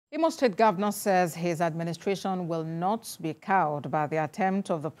Imo State Governor says his administration will not be cowed by the attempt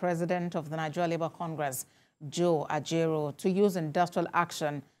of the President of the Nigeria Labour Congress, Ajaero, to use industrial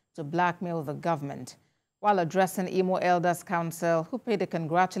action to blackmail the government. While addressing Imo Elders Council, who paid a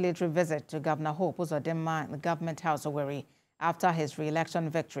congratulatory visit to Governor Hope Uzodinma in the Government House Owerri after his re-election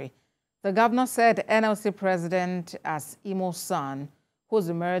victory, the governor said NLC President as Imo's son, whose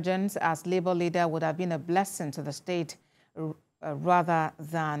emergence as Labour leader would have been a blessing to the state rather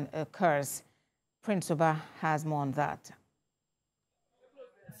than a curse. Prince Uba has more on that.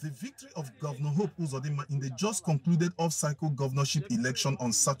 The victory of Governor Hope Uzodinma in the just concluded off-cycle governorship election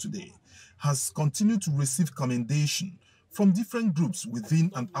on Saturday has continued to receive commendation from different groups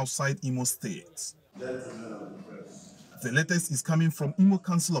within and outside Imo State. The latest is coming from Imo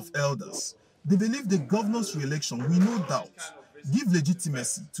Council of Elders. They believe the governor's re-election will no doubt give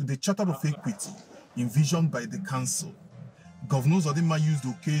legitimacy to the Charter of Equity envisioned by the council. Governor Uzodinma used the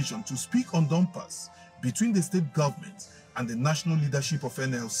occasion to speak on dumpers between the state government and the national leadership of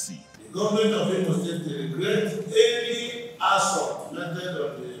NLC. The government of Imo State regrets any assault method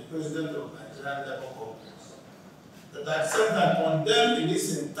of the President of Nigeria Labour Congress that accept and condemn in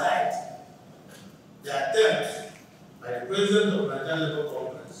its entirety the attempt by the President of Nigeria Labour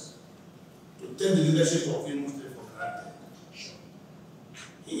Congress to take the leadership of Imo State for granted.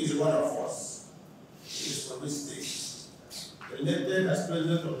 He is one of us. He is from this state. Elected as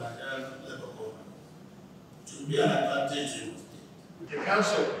President of Nigeria Labour Government to be an advantage to Imo State. The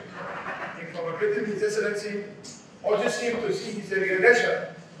Council, in commemorating His Excellency, urges him to see his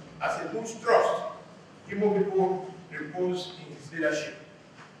re-election as a huge trust Imo people repose in his leadership.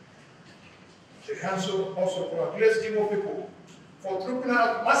 The Council also congratulates Imo people for trooping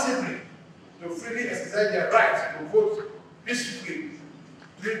out massively to freely exercise their right to vote peacefully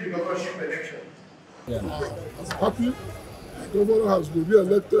during the governorship election. I'm happy the governor has been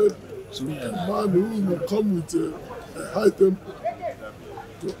re-elected, a man who will come with a high tempo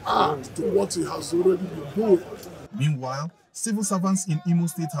to add to what he has already been doing. Meanwhile, civil servants in Imo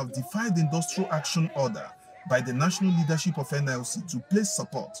State have defied the industrial action order by the national leadership of NLC to place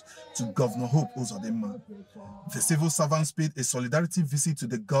support to Governor Hope Uzodinma. The civil servants paid a solidarity visit to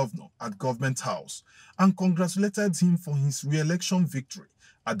the governor at Government House and congratulated him for his re-election victory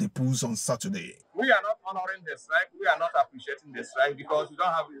at the polls on Saturday. We are not honoring the strike. We are not appreciating the strike because we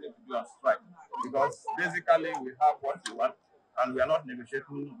don't have anything to do on strike. Because basically we have what we want and we are not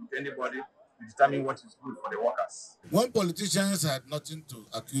negotiating with anybody to determine what is good for the workers. When politicians had nothing to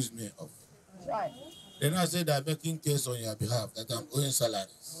accuse me of, Right. they now say they are making case on your behalf that I'm owing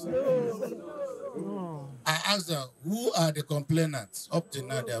salaries. I asked them, who are the complainants? Up to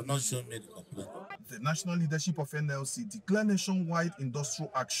now, they have not shown me the complaint. The national leadership of NLC declared nationwide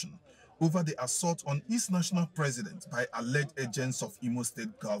industrial action over the assault on its national president by alleged agents of Imo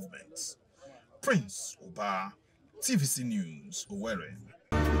State government. Prince Uba, TVC News, Owerri.